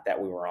path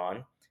that we were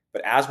on.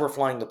 But as we're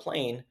flying the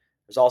plane,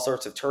 there's all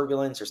sorts of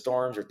turbulence or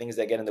storms or things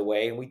that get in the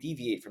way, and we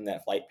deviate from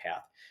that flight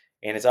path.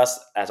 And it's us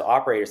as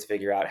operators to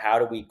figure out, how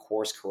do we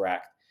course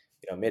correct,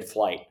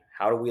 mid-flight?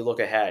 How do we look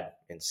ahead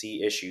and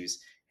see issues?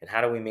 And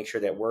how do we make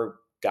sure that we're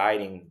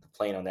guiding the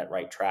plane on that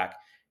right track?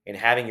 And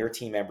having your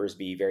team members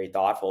be very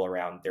thoughtful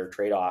around their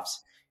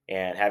trade-offs,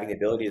 and having the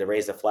ability to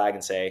raise the flag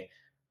and say,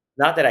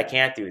 not that I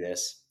can't do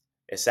this,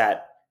 it's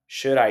that,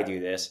 should I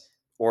do this,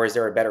 or is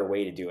there a better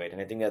way to do it?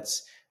 And I think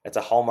that's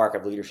a hallmark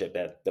of leadership,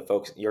 that the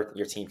folks,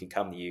 your team, can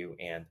come to you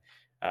and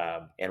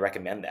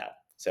recommend that.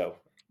 So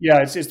Yeah,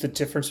 it's the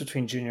difference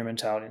between junior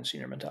mentality and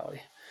senior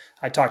mentality.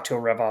 I talked to a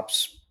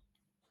RevOps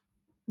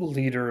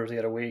leader the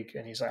other week,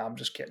 and he's like, I'm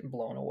just getting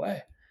blown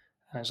away.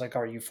 And I was like,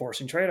 are you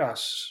forcing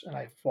trade-offs? And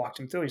I walked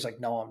him through. He's like,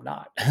 no, I'm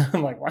not.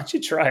 I'm like, why don't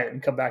you try it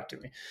and come back to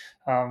me?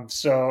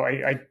 So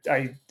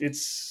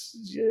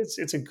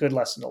it's a good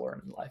lesson to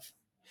learn in life.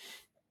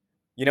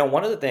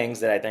 one of the things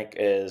that I think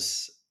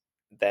is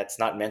that's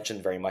not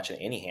mentioned very much in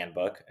any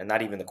handbook, and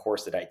not even the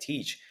course that I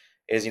teach,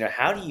 is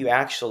how do you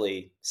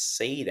actually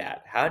say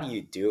that? How do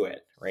you do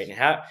it, right? And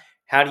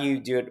how do you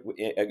do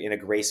it in a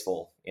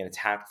graceful, in a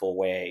tactful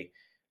way?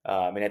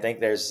 And I think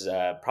there's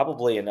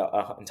probably an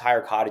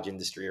entire cottage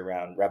industry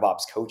around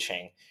RevOps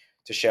coaching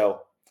to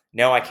show,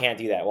 no, I can't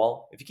do that.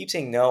 Well, if you keep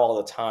saying no all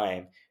the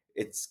time,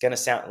 it's going to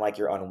sound like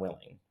you're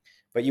unwilling,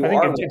 but I you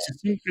think are.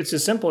 it's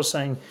as simple as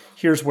saying,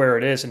 here's where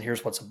it is and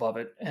here's what's above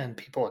it. And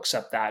people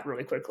accept that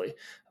really quickly.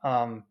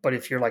 But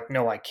if you're like,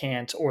 no, I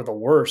can't, or the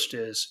worst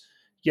is,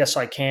 yes,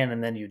 I can,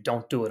 and then you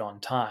don't do it on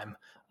time,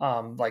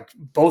 Like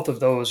both of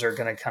those are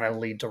going to kind of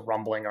lead to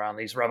rumbling around.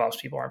 These RevOps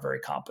people aren't very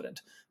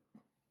competent.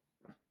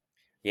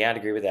 Yeah, I'd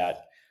agree with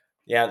that.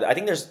 Yeah, I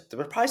think there's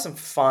probably some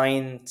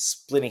fine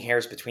splitting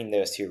hairs between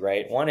those two,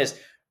 right? One is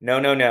no,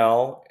 no,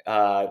 no.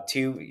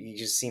 Two, you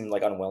just seem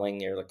like unwilling.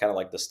 You're kind of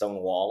like the stone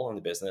wall in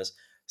the business.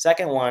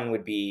 Second one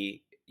would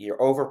be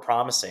you're over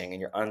promising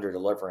and you're under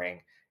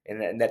delivering,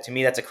 and that to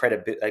me that's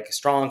like a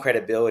strong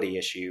credibility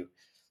issue,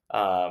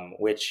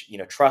 which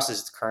trust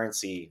is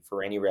currency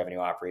for any revenue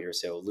operator.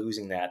 So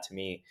losing that to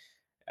me,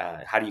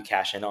 how do you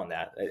cash in on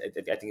that? I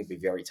think it'd be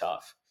very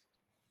tough.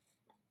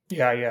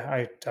 Yeah,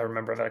 yeah. I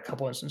remember I've had a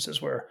couple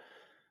instances where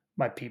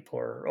my people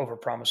are over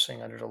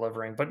promising, under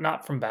delivering, but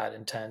not from bad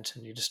intent.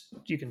 And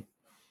you can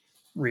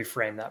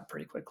reframe that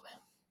pretty quickly.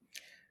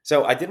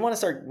 So I did want to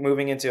start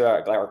moving into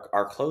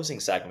our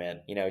closing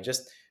segment.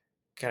 Just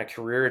kind of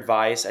career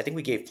advice. I think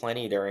we gave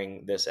plenty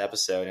during this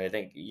episode, and I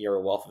think you're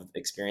a wealth of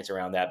experience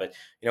around that. But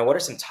what are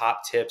some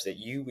top tips that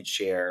you would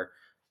share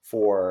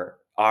for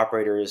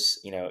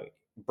operators?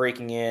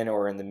 Breaking in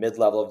or in the mid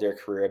level of their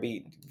career. I'd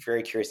be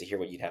very curious to hear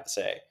what you'd have to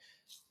say.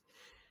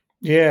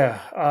 Yeah,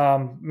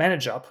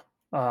 manage up.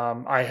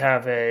 I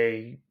have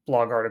a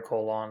blog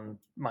article on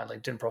my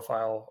LinkedIn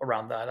profile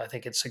around that. I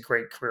think it's a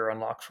great career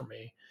unlock for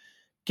me.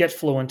 Get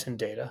fluent in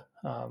data.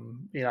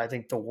 I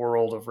think the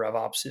world of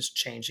RevOps is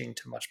changing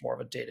to much more of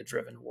a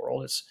data-driven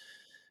world. It's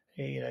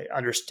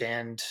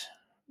understand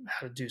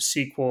how to do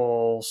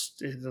SQLs,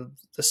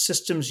 the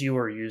systems you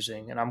are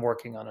using. And I'm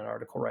working on an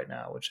article right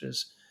now, which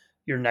is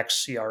your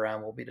next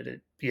CRM will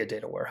be a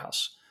data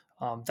warehouse.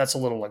 That's a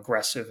little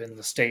aggressive in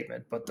the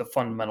statement, but the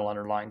fundamental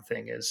underlying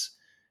thing is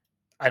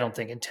I don't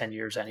think in 10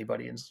 years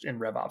anybody in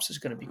RevOps is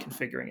going to be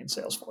configuring in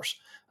Salesforce.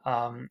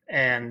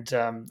 And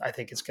I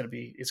think it's going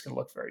to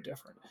look very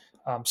different.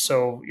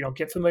 So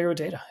get familiar with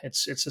data.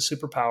 It's a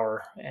superpower,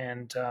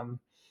 and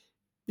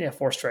yeah,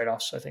 force trade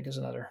offs I think is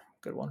another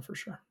good one for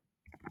sure.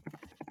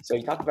 So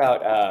you talked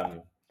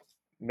about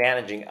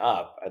managing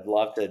up. I'd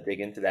love to dig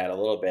into that a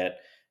little bit.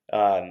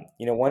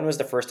 When was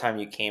the first time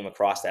you came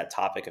across that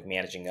topic of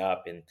managing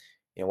up, and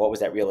what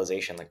was that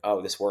realization like?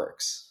 Oh, this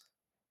works.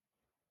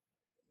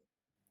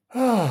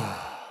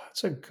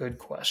 That's a good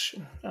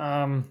question.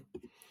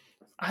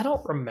 I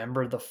don't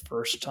remember the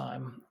first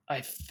time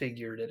I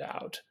figured it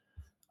out.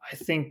 I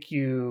think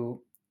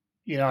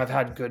I've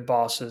had good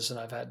bosses and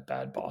I've had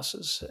bad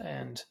bosses.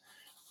 And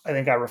I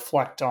think I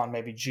reflect on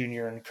maybe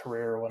junior in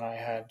career when I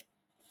had,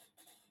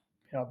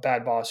 a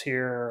bad boss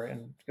here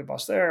and good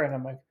boss there. And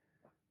I'm like,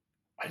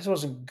 I just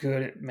wasn't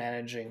good at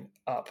managing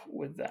up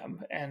with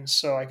them. And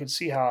so I could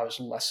see how I was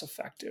less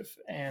effective.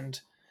 And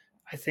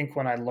I think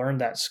when I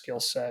learned that skill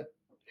set,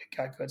 it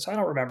got good. So I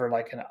don't remember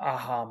like an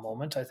aha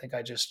moment. I think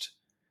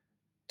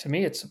to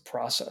me, it's a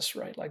process,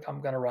 right? Like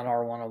I'm going to run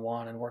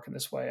R101 and work in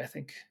this way. I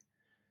think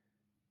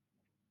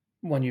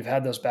when you've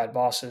had those bad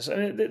bosses, I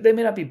mean, they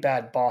may not be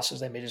bad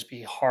bosses; they may just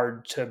be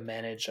hard to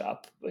manage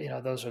up.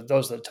 Those are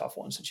the tough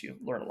ones that you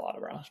learn a lot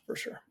around for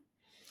sure.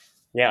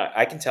 Yeah,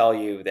 I can tell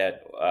you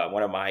that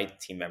one of my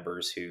team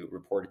members who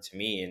reported to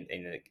me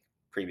in the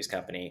previous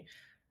company,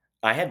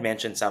 I had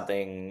mentioned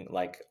something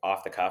like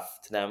off the cuff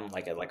to them,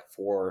 like at like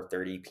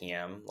 4:30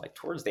 p.m., like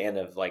towards the end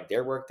of like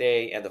their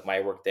workday, end of my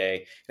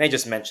workday, and I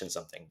just mentioned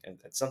something, and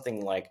it's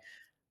something like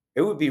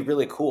it would be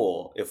really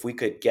cool if we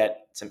could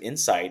get some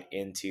insight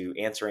into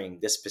answering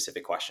this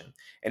specific question.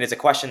 And it's a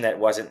question that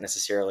wasn't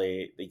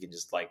necessarily that you could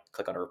just like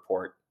click on a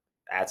report,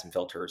 add some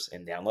filters,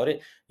 and download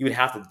it. You would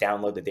have to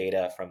download the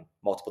data from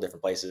multiple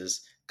different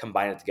places,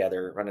 combine it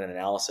together, run an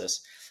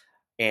analysis.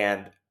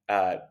 And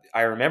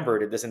I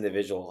remembered that this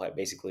individual had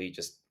basically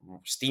just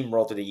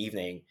steamrolled through the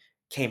evening,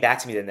 came back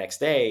to me the next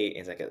day, and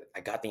it's like,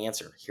 I got the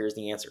answer. Here's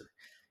the answer.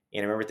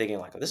 And I remember thinking,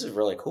 like, oh, this is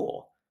really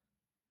cool.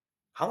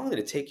 How long did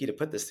it take you to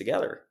put this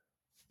together?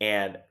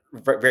 And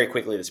very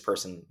quickly, this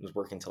person was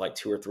working till like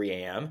 2 or 3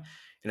 a.m.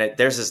 And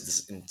there's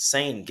this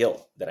insane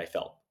guilt that I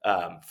felt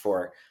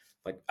for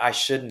like I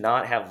should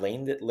not have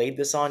laid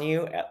this on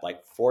you at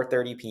like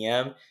 4:30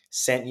 p.m.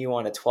 Sent you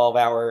on a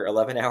 12-hour,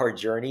 11-hour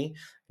journey.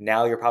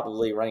 Now you're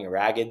probably running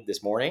ragged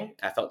this morning.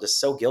 I felt just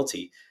so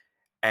guilty,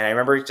 and I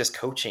remember just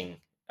coaching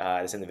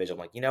this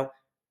individual. I'm like,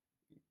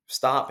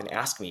 stop and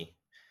ask me,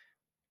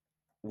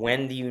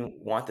 when do you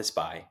want this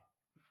by?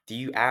 Do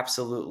you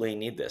absolutely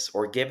need this,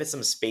 or give it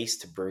some space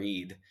to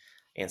breathe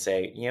and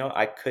say,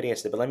 I could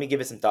answer it, but let me give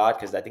it some thought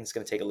because I think it's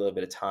going to take a little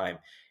bit of time.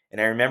 And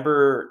I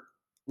remember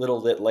a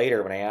little bit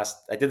later when I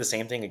did the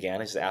same thing again,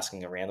 just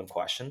asking a random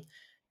question,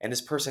 and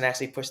this person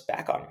actually pushed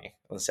back on me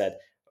and said,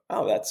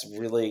 oh, that's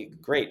really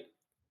great.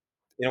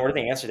 In order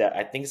to answer that,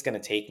 I think it's going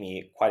to take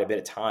me quite a bit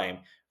of time.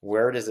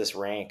 Where does this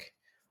rank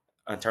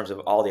in terms of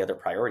all the other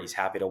priorities?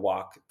 Happy to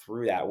walk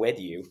through that with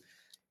you.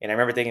 And I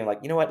remember thinking, like,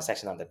 you know what? It's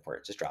actually not that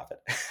important. Just drop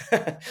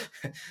it.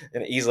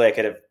 And easily, I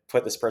could have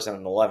put this person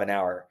on an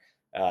 11-hour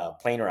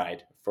plane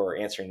ride for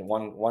answering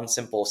one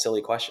simple,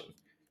 silly question.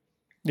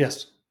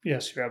 Yes,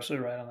 yes, you're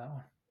absolutely right on that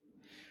one.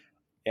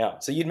 Yeah.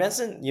 So you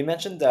mentioned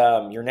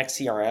your next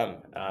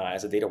CRM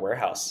as a data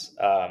warehouse.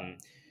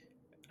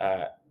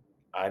 Uh,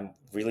 I'm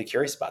really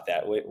curious about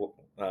that.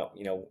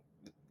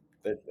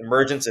 the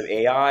emergence of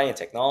AI and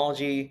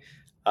technology,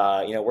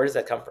 where does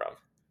that come from?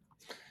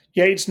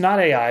 Yeah, it's not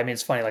AI. I mean,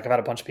 it's funny. Like I've had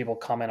a bunch of people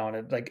comment on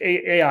it. Like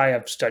AI,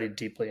 I've studied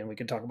deeply, and we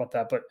can talk about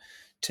that. But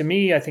to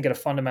me, I think at a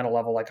fundamental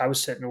level, like I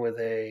was sitting with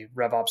a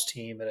RevOps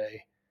team at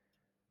a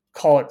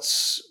call it,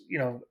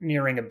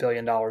 nearing $1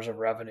 billion of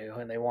revenue,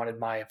 and they wanted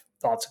my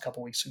thoughts a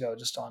couple weeks ago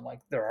just on like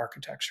their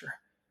architecture.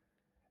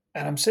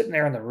 And I'm sitting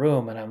there in the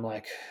room, and I'm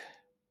like,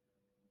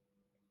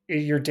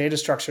 your data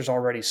structure is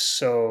already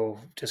so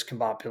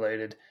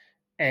discombobulated.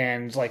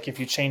 And like if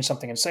you change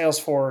something in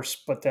Salesforce,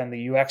 but then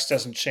the UX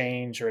doesn't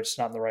change or it's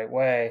not in the right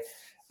way.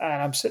 And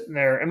I'm sitting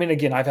there. I mean,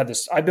 again,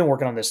 I've been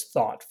working on this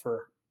thought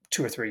for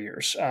 2 or 3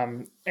 years.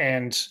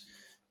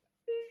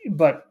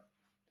 But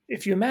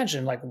if you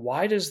imagine, like,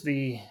 why does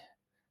the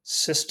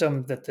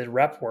system that the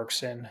rep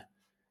works in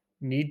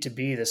need to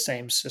be the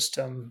same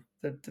system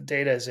that the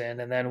data is in?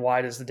 And then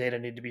why does the data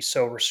need to be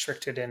so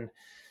restricted in,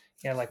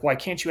 like why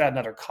can't you add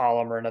another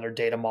column or another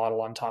data model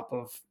on top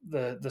of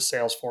the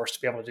Salesforce to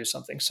be able to do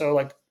something? So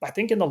like I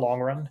think in the long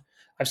run,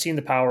 I've seen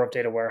the power of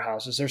data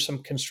warehouses. There's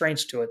some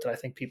constraints to it that I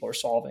think people are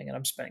solving, and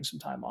I'm spending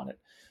some time on it,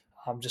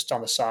 just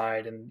on the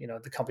side. And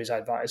the companies I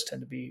advise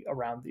tend to be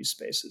around these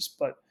spaces.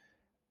 But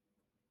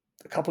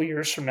a couple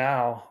years from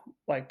now,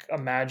 like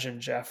imagine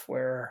Jeff,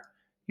 where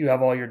you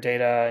have all your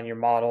data and your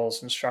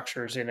models and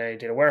structures in a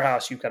data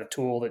warehouse. You've got a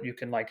tool that you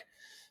can like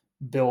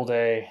build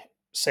a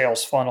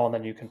sales funnel, and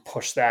then you can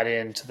push that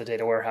into the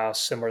data warehouse,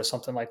 similar to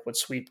something like what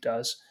Sweep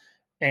does.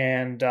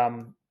 And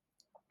um,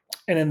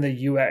 and then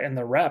the UX and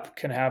the rep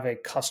can have a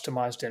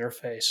customized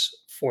interface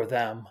for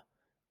them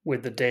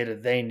with the data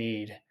they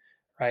need,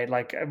 right?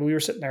 Like we were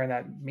sitting there in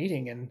that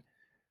meeting, and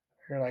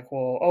you're like,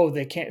 well, oh,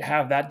 they can't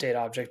have that data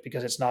object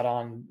because it's not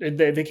on,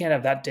 they can't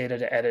have that data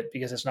to edit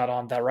because it's not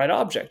on that right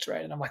object,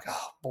 right? And I'm like,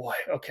 oh boy,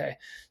 okay.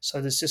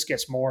 So this just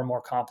gets more and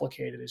more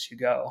complicated as you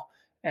go.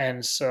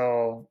 And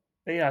so,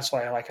 that's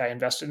why I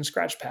invested in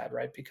Scratchpad,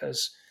 right?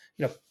 Because,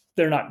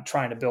 they're not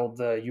trying to build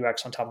the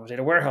UX on top of a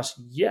data warehouse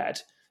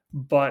yet,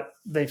 but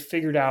they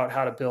figured out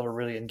how to build a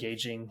really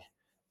engaging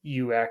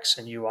UX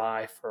and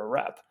UI for a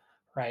rep,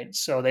 right?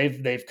 So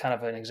they've kind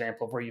of an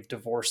example of where you've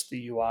divorced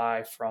the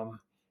UI from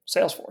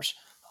Salesforce.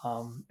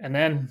 And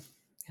then,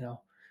 you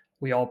know,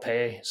 we all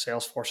pay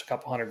Salesforce a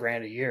couple hundred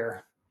grand a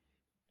year.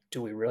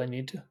 Do we really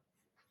need to?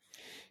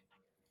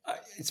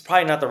 It's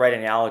probably not the right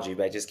analogy,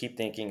 but I just keep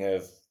thinking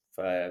of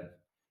uh,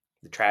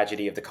 the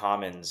tragedy of the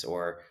commons,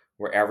 or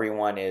where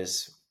everyone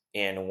is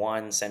in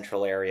one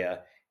central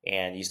area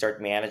and you start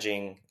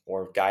managing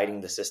or guiding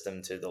the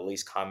system to the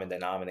least common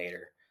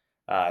denominator,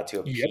 Yep. to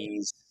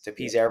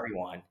appease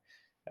everyone.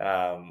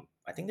 I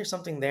think there's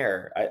something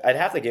there. I'd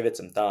have to give it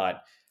some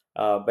thought.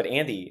 But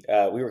Andy,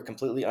 we were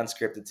completely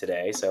unscripted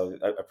today, so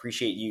I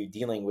appreciate you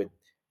dealing with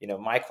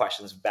my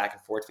questions back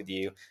and forth with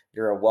you.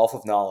 You're a wealth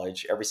of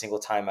knowledge. Every single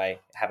time I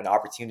have an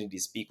opportunity to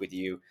speak with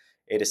you,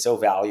 it is so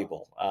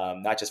valuable,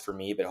 not just for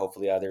me, but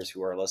hopefully others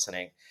who are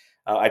listening.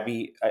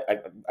 I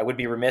would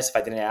be remiss if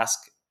I didn't ask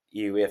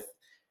you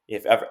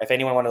if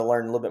anyone wanted to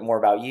learn a little bit more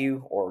about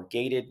you or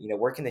Gated,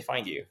 where can they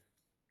find you?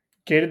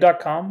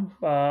 Gated.com,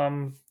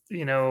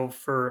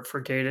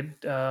 for Gated.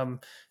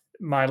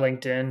 My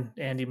LinkedIn,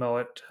 Andy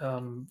Mowat.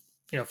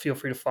 Feel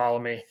free to follow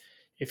me.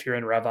 If you're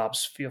in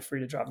RevOps, feel free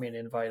to drop me an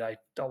invite. I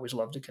always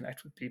love to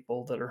connect with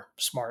people that are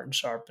smart and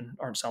sharp and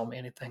aren't selling me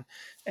anything.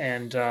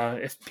 And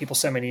if people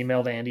send me an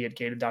email to Andy at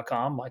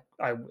Gated.com,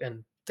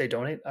 and they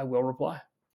donate, I will reply.